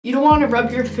You don't want to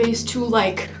rub your face too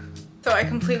like... So I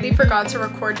completely forgot to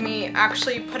record me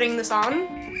actually putting this on.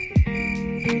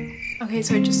 Okay,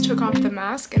 so I just took off the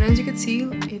mask and as you can see,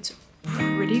 it's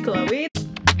pretty glowy.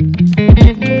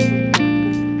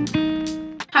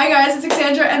 Hi guys, it's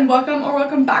Axandra and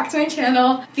welcome back to my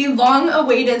channel. The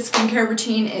long-awaited skincare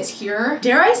routine is here.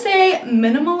 Dare I say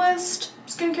minimalist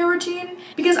skincare routine?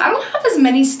 Because I don't have as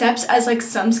many steps as like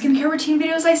some skincare routine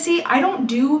videos I see. I don't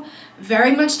do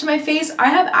very much to my face. I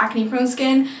have acne prone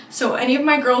skin, so any of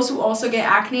my girls who also get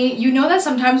acne, you know that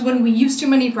sometimes when we use too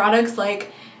many products,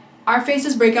 like our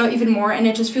faces break out even more and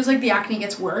it just feels like the acne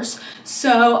gets worse.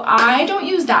 So I don't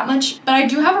use that much, but I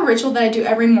do have a ritual that I do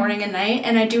every morning and night,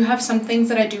 and I do have some things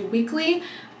that I do weekly,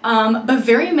 but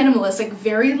very minimalist, like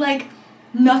very like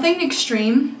nothing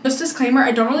extreme. Just disclaimer,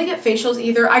 I don't really get facials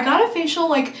either. I got a facial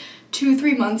like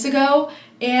 2-3 months ago,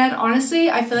 and honestly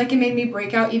I feel like it made me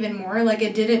break out even more. Like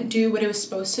it didn't do what it was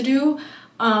supposed to do.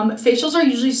 Facials are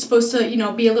usually supposed to, you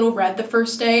know, be a little red the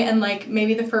first day and like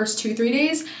maybe the first 2-3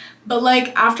 days, but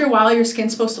like after a while your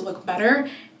skin's supposed to look better,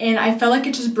 and I felt like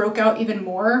it just broke out even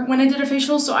more when I did a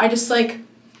facial. So I just like,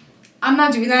 I'm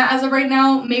not doing that as of right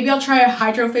now. Maybe I'll try a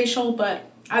hydro facial, but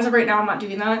as of right now, I'm not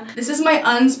doing that. This is my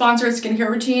unsponsored skincare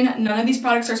routine. None of these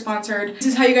products are sponsored. This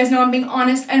is how you guys know I'm being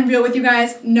honest and real with you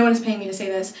guys. No one is paying me to say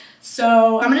this.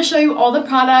 So I'm gonna show you all the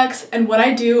products and what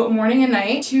I do morning and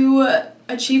night to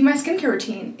achieve my skincare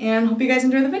routine, and hope you guys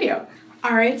enjoy the video.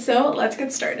 All right, so let's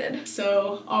get started.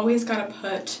 So always gotta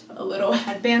put a little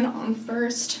headband on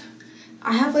first.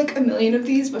 I have like a million of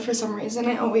these, but for some reason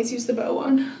I always use the bow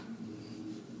one.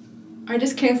 I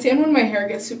just can't stand when my hair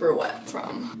gets super wet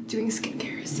from doing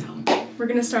skincare, so we're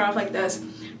gonna start off like this.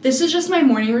 This is just my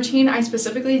morning routine. I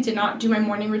specifically did not do my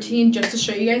morning routine just to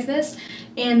show you guys this,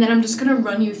 and then I'm just gonna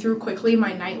run you through quickly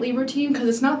my nightly routine because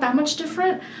it's not that much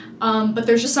different, but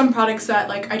there's just some products that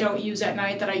like I don't use at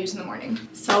night that I use in the morning.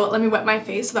 So let me wet my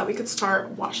face so that we could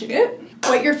start washing it.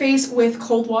 Wet your face with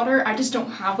cold water. I just don't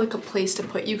have like a place to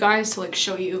put you guys to like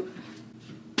show you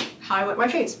how I wet my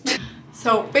face.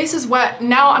 So face is wet.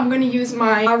 Now I'm going to use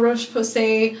my La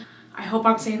Roche-Posay, I hope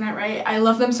I'm saying that right. I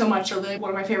love them so much. They're really one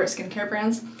of my favorite skincare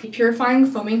brands. Purifying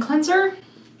foaming cleanser.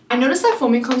 I noticed that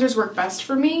foaming cleansers work best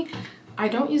for me. I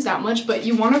don't use that much, but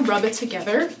you want to rub it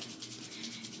together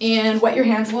and wet your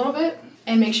hands a little bit,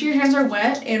 and make sure your hands are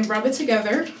wet and rub it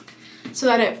together so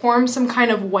that it forms some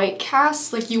kind of white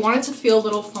cast. Like you want it to feel a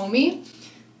little foamy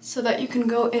so that you can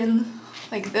go in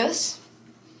like this.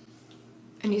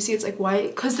 And you see it's like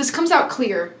white, because this comes out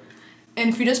clear. And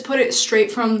if you just put it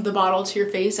straight from the bottle to your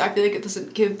face, I feel like it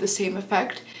doesn't give the same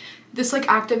effect. This like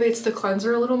activates the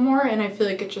cleanser a little more, and I feel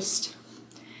like it just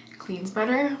cleans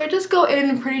better. I just go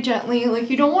in pretty gently.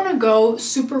 Like you don't want to go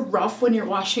super rough when you're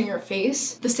washing your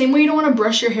face. The same way you don't want to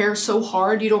brush your hair so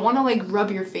hard. You don't want to like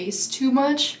rub your face too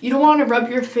much. You don't want to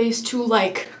rub your face too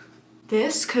like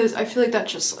this, because I feel like that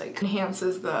just like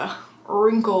enhances the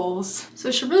wrinkles. So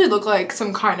it should really look like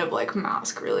some kind of like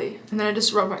mask, really. And then I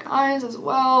just rub my eyes as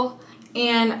well.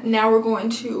 And now we're going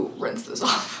to rinse this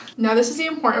off. Now this is the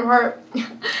important part.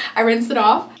 I rinsed it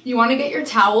off. You want to get your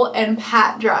towel and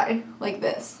pat dry like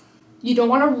this. You don't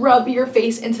want to rub your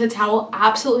face into the towel.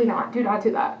 Absolutely not. Do not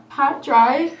do that. Pat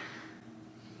dry.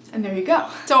 And there you go.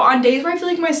 So on days where I feel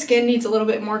like my skin needs a little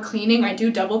bit more cleaning, I do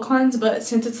double cleanse, but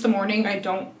since it's the morning, I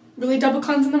don't really double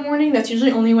cleanse in the morning. That's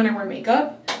usually only when I wear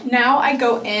makeup. Now I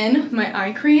go in my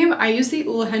eye cream. I use the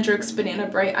Ula Hendrix Banana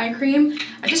Bright eye cream.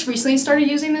 I just recently started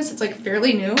using this. It's like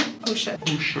fairly new. Oh shit.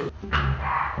 Oh shit.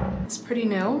 It's pretty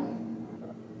new.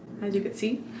 As you can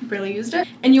see, barely used it.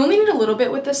 And you only need a little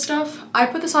bit with this stuff. I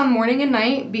put this on morning and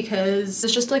night because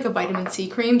it's just like a vitamin C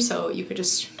cream, so you could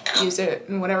just use it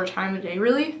in whatever time of day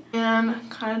really. And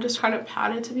kind of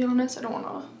pat it, to be honest. I don't want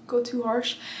to go too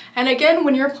harsh. And again,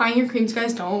 when you're applying your creams,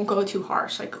 guys, don't go too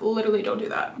harsh. Like literally don't do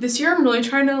that. This year I'm really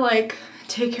trying to like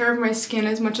take care of my skin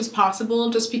as much as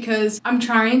possible, just because I'm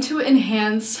trying to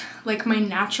enhance like my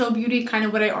natural beauty, kind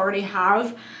of what I already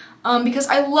have. Because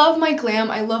I love my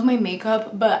glam, I love my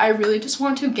makeup, but I really just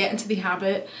want to get into the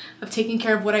habit of taking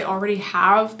care of what I already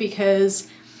have, because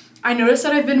I noticed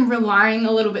that I've been relying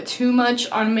a little bit too much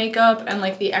on makeup and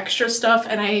like the extra stuff,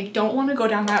 and I don't want to go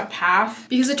down that path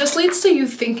because it just leads to you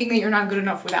thinking that you're not good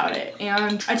enough without it.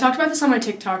 And I talked about this on my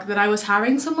TikTok that I was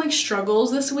having some like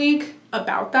struggles this week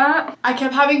about that. I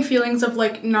kept having feelings of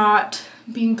like not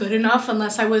being good enough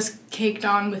unless I was caked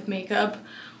on with makeup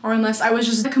or unless I was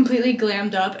just completely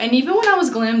glammed up. And even when I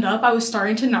was glammed up, I was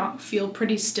starting to not feel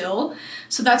pretty still.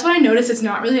 So that's when I noticed it's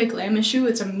not really a glam issue,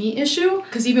 it's a me issue.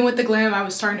 Because even with the glam, I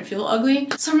was starting to feel ugly.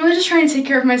 So I'm really just trying to take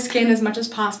care of my skin as much as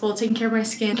possible, taking care of my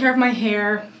skin, care of my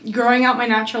hair, growing out my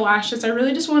natural lashes. I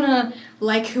really just want to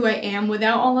like who I am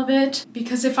without all of it.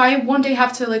 Because if I one day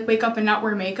have to like wake up and not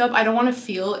wear makeup, I don't want to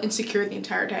feel insecure the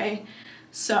entire day.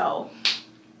 So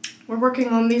we're working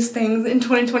on these things in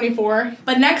 2024.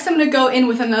 But next I'm going to go in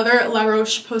with another La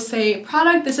Roche-Posay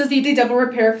product. This is the Double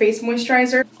Repair Face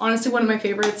Moisturizer. Honestly, one of my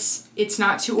favorites. It's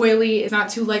not too oily, it's not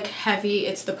too like heavy.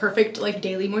 It's the perfect like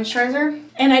daily moisturizer.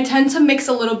 And I tend to mix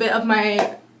a little bit of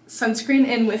my sunscreen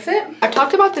in with it. I've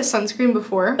talked about this sunscreen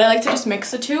before, but I like to just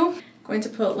mix the two. I'm going to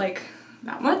put like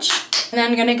that much. And then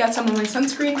I'm gonna get some of my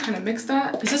sunscreen, kind of mix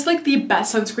that. This is like the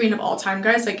best sunscreen of all time,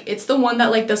 guys. Like it's the one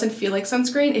that like doesn't feel like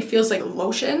sunscreen. It feels like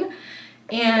lotion.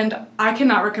 And I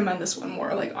cannot recommend this one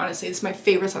more. Like honestly, it's my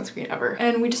favorite sunscreen ever.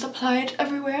 And we just apply it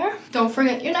everywhere. Don't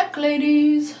forget your neck,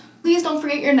 ladies. Please don't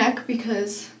forget your neck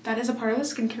because that is a part of the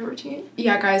skincare routine.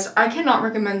 Yeah, guys, I cannot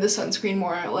recommend this sunscreen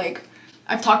more. Like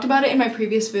I've talked about it in my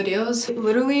previous videos. It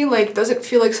literally like doesn't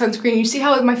feel like sunscreen. You see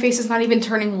how my face is not even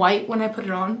turning white when I put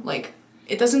it on? Like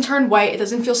it doesn't turn white, it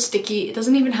doesn't feel sticky, it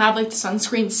doesn't even have like the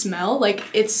sunscreen smell. Like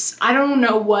it's, I don't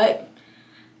know what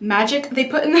magic they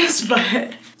put in this,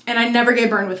 but, and I never get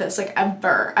burned with this, like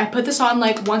ever. I put this on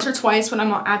like once or twice when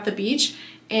I'm at the beach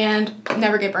and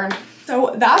never get burned.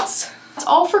 So that's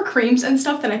all for creams and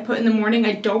stuff that I put in the morning.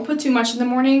 I don't put too much in the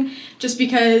morning just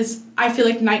because I feel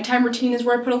like nighttime routine is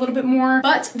where I put a little bit more.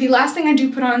 But the last thing I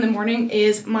do put on in the morning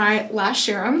is my lash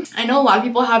serum. I know a lot of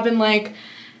people have been like,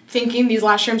 thinking these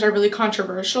lash serums are really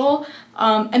controversial,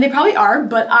 and they probably are,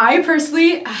 but I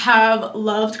personally have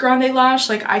loved Grande Lash.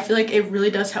 Like I feel like it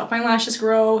really does help my lashes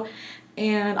grow,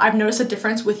 and I've noticed a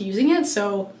difference with using it,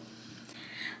 so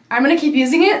I'm gonna keep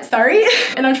using it, sorry.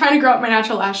 And I'm trying to grow out my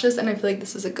natural lashes, and I feel like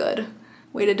this is a good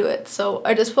way to do it. So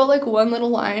I just put like one little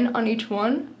line on each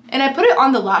one, and I put it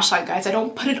on the lash line, guys. I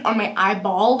don't put it on my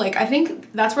eyeball. Like I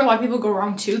think that's where a lot of people go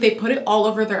wrong too. They put it all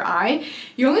over their eye.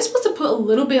 You're only supposed to put a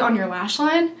little bit on your lash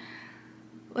line,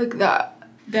 like that.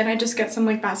 Then I just get some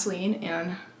like Vaseline,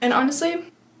 and honestly,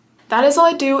 that is all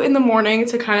I do in the morning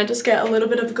to kind of just get a little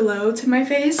bit of glow to my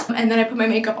face. And then I put my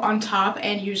makeup on top,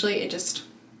 and usually it just,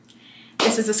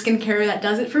 this is a skincare that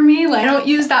does it for me. Like I don't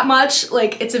use that much.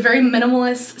 Like it's a very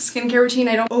minimalist skincare routine.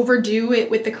 I don't overdo it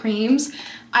with the creams.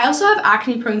 I also have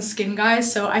acne prone skin,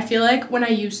 guys, so I feel like when I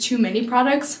use too many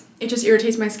products, it just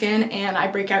irritates my skin and I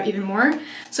break out even more.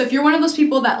 So if you're one of those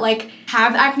people that like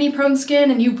have acne prone skin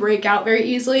and you break out very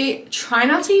easily, try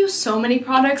not to use so many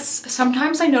products.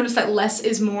 Sometimes I notice that less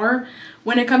is more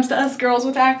when it comes to us girls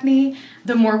with acne.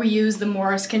 The more we use, the more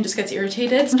our skin just gets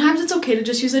irritated. Sometimes it's okay to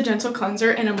just use a gentle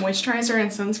cleanser and a moisturizer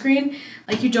and sunscreen.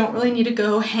 Like you don't really need to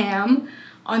go ham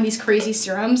on these crazy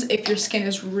serums if your skin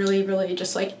is really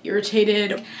just like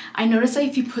irritated. I noticed that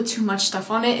if you put too much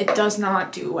stuff on it, it does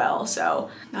not do well.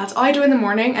 So that's all I do in the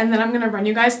morning, and then I'm gonna run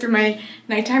you guys through my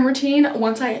nighttime routine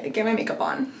once I get my makeup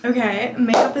on. Okay,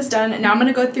 makeup is done, and now I'm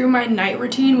gonna go through my night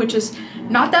routine, which is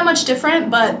not that much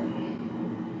different, but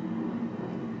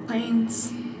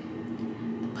planes.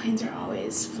 The planes are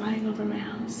always flying over my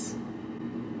house.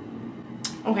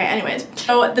 Okay, anyways,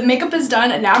 so the makeup is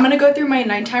done, and now I'm gonna go through my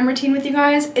nighttime routine with you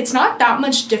guys. It's not that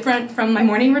much different from my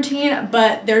morning routine,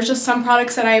 but there's just some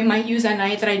products that I might use at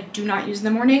night that I do not use in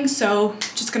the morning, so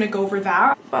just gonna go over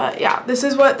that. But yeah, this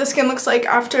is what the skin looks like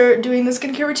after doing the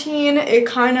skincare routine. It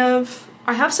kind of,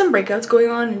 I have some breakouts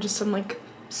going on and just some like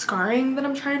scarring that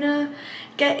I'm trying to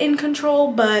get in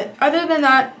control, but other than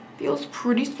that, feels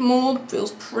pretty smooth,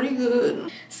 feels pretty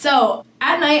good. So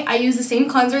at night, I use the same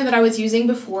cleanser that I was using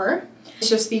before. It's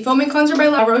just the foaming cleanser by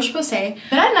La Roche-Posay.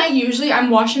 But at night, usually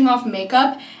I'm washing off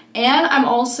makeup, and I'm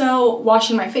also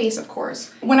washing my face, of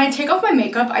course. When I take off my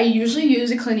makeup, I usually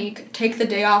use a Clinique Take the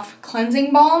Day Off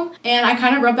cleansing balm, and I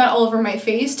kind of rub that all over my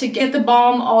face to get the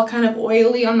balm all kind of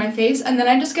oily on my face, and then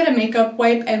I just get a makeup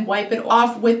wipe and wipe it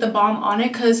off with the balm on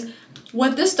it, because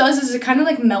what this does is it kind of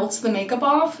like melts the makeup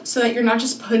off so that you're not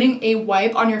just putting a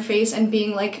wipe on your face and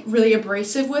being like really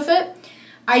abrasive with it.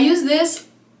 I use this,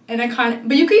 and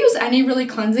but you could use any really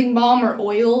cleansing balm or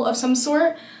oil of some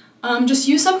sort. Just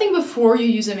use something before you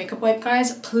use a makeup wipe,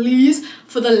 guys. Please,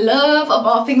 for the love of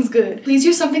all things good. Please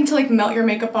use something to like melt your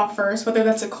makeup off first, whether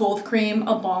that's a cold cream,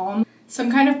 a balm,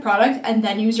 some kind of product, and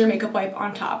then use your makeup wipe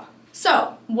on top.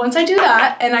 So once I do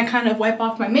that and I kind of wipe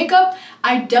off my makeup,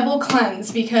 I double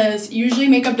cleanse because usually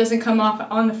makeup doesn't come off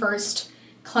on the first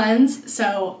cleanse,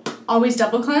 so always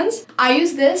double cleanse. I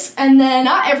use this, and then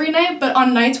not every night, but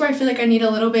on nights where I feel like I need a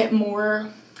little bit more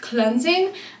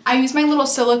cleansing, I use my little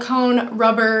silicone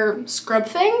rubber scrub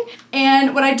thing.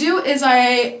 And what I do is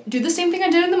I do the same thing I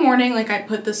did in the morning. Like I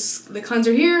put the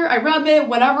cleanser here, I rub it,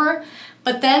 whatever.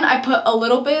 But then I put a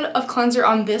little bit of cleanser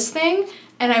on this thing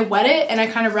and I wet it and I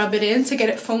kind of rub it in to get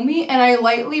it foamy, and I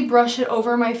lightly brush it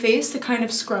over my face to kind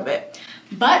of scrub it.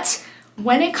 But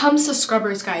when it comes to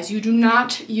scrubbers, guys, you do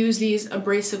not use these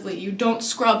abrasively. You don't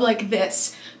scrub like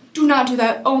this. Do not do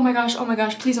that. Oh my gosh,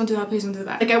 please don't do that, please don't do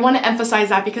that. Like I want to emphasize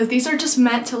that because these are just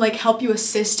meant to like help you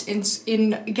assist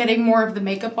in getting more of the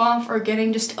makeup off or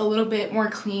getting just a little bit more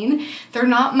clean. They're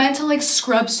not meant to like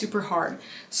scrub super hard.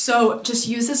 So just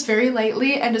use this very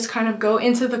lightly and just kind of go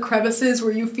into the crevices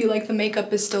where you feel like the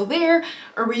makeup is still there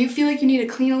or where you feel like you need to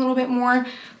clean a little bit more.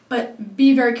 But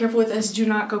be very careful with this, do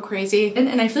not go crazy.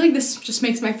 And I feel like this just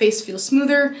makes my face feel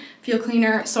smoother, feel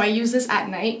cleaner. So I use this at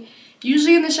night,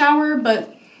 usually in the shower,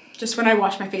 but just when I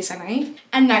wash my face at night.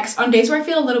 And next, on days where I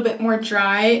feel a little bit more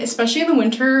dry, especially in the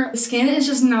winter, the skin is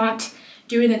just not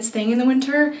doing its thing in the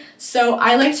winter. So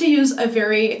I like to use a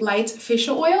very light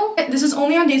facial oil. This is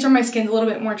only on days where my skin's a little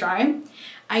bit more dry.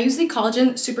 I use the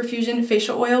Collagen Superfusion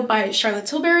Facial Oil by Charlotte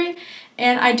Tilbury.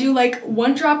 And I do like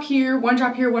one drop here, one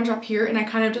drop here, one drop here, and I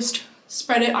kind of just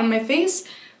spread it on my face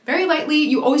very lightly.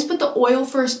 You always put the oil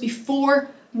first before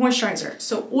moisturizer.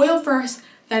 So oil first,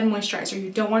 then moisturizer. You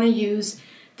don't want to use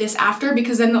this after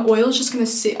because then the oil is just going to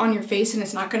sit on your face and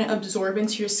it's not going to absorb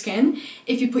into your skin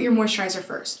if you put your moisturizer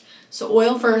first. So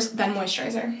oil first, then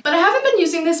moisturizer. But I haven't been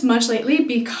using this much lately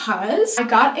because I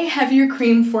got a heavier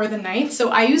cream for the night. So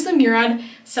I use the Murad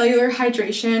Cellular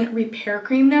Hydration Repair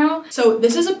Cream now. So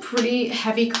this is a pretty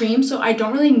heavy cream, so I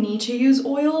don't really need to use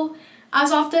oil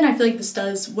as often. I feel like this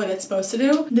does what it's supposed to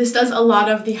do. This does a lot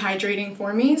of the hydrating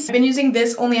for me. So I've been using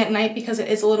this only at night because it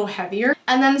is a little heavier.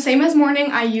 And then same as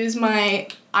morning, I use my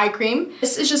eye cream.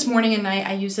 This is just morning and night.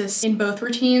 I use this in both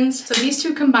routines. So these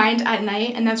two combined at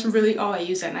night, and that's really all I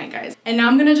use at night, guys. And now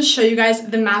I'm gonna just show you guys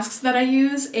the masks that I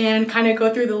use and kind of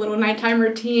go through the little nighttime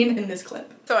routine in this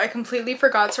clip. So I completely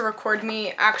forgot to record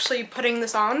me actually putting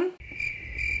this on.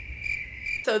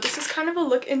 So this is kind of a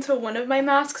look into one of my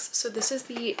masks. So this is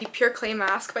the Pure Clay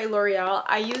Mask by L'Oreal.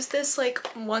 I use this like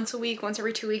once a week, once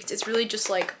every 2 weeks. It's really just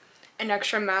like an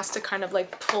extra mask to kind of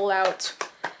like pull out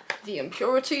the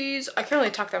impurities. I can't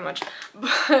really talk that much,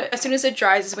 but as soon as it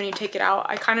dries is when you take it out.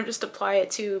 I kind of just apply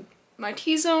it to my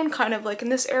T-zone, kind of like in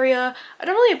this area. I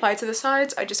don't really apply it to the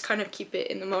sides. I just kind of keep it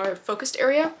in the more focused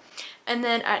area. And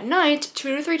then at night,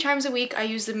 2 to 3 times a week, I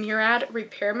use the Murad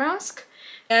Repair Mask.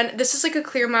 And this is like a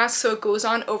clear mask, so it goes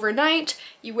on overnight.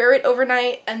 You wear it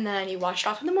overnight and then you wash it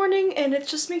off in the morning and it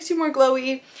just makes you more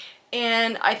glowy.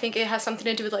 And I think it has something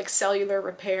to do with like cellular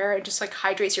repair. It just like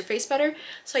hydrates your face better.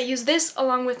 So I use this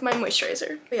along with my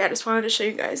moisturizer. But yeah, I just wanted to show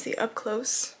you guys the up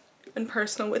close and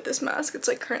personal with this mask. It's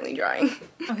like currently drying.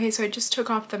 Okay, so I just took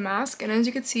off the mask and as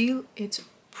you can see, it's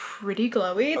pretty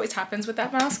glowy. It always happens with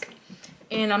that mask.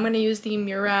 And I'm gonna use the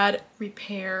Murad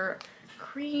Repair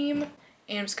Cream.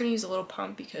 And I'm just gonna use a little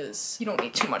pump because you don't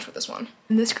need too much with this one.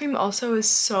 And this cream also is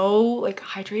so like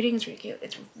hydrating. It's ridiculous.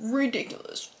 It's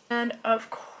ridiculous. And of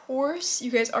course, you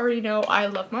guys already know I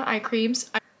love my eye creams.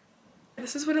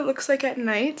 This is what it looks like at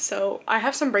night. So I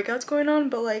have some breakouts going on,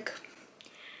 but like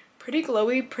pretty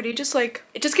glowy, pretty just like,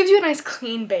 it just gives you a nice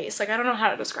clean base. Like I don't know how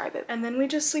to describe it. And then we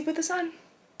just sleep with this on.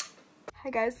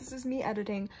 Hi guys, this is me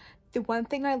editing. The one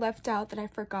thing I left out that I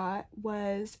forgot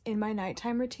was in my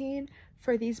nighttime routine.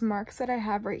 For these marks that I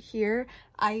have right here,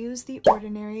 I use the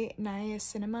Ordinary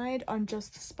Niacinamide on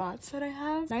just the spots that I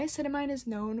have. Niacinamide is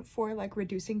known for like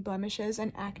reducing blemishes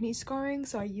and acne scarring,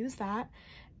 so I use that.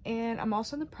 And I'm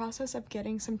also in the process of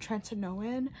getting some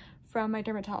tretinoin from my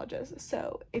dermatologist.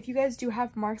 So if you guys do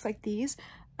have marks like these,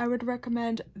 I would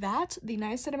recommend that, the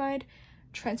niacinamide,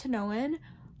 tretinoin,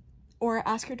 or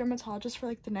ask your dermatologist for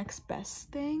like the next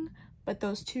best thing. But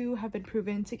those two have been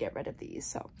proven to get rid of these.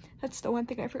 So that's the one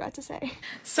thing I forgot to say.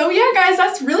 So yeah, guys,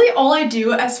 that's really all I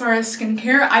do as far as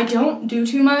skincare. I don't do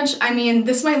too much. I mean,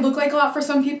 this might look like a lot for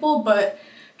some people, but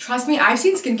trust me, I've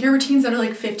seen skincare routines that are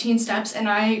like 15 steps and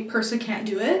I personally can't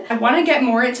do it. I want to get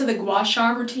more into the gua sha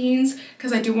routines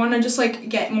because I do want to just like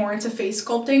get more into face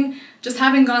sculpting. Just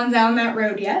haven't gone down that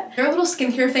road yet. There are little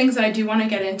skincare things that I do want to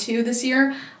get into this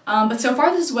year. But so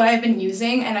far this is what I've been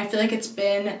using and I feel like it's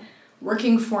been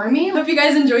working for me. I hope you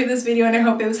guys enjoyed this video and I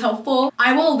hope it was helpful.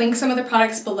 I will link some of the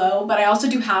products below, but I also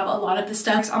do have a lot of the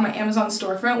stuff on my Amazon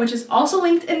storefront, which is also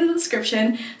linked in the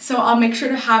description. So I'll make sure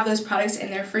to have those products in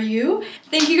there for you.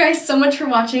 Thank you guys so much for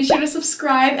watching. Be sure to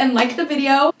subscribe and like the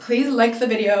video. Please like the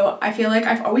video. I feel like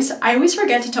I always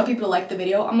forget to tell people to like the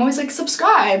video. I'm always like,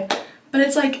 subscribe. But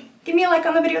it's like, give me a like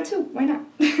on the video too. Why not?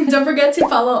 Don't forget to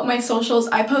follow my socials.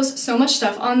 I post so much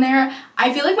stuff on there.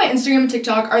 I feel like my Instagram and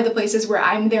TikTok are the places where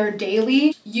I'm there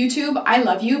daily. YouTube, I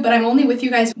love you, but I'm only with you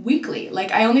guys weekly.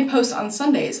 Like, I only post on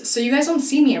Sundays, so you guys don't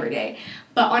see me every day.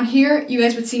 But on here, you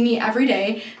guys would see me every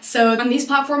day. So on these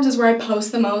platforms is where I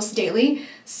post the most daily.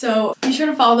 So be sure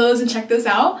to follow those and check those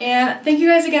out. And thank you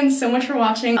guys again so much for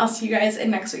watching. I'll see you guys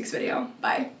in next week's video.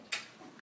 Bye.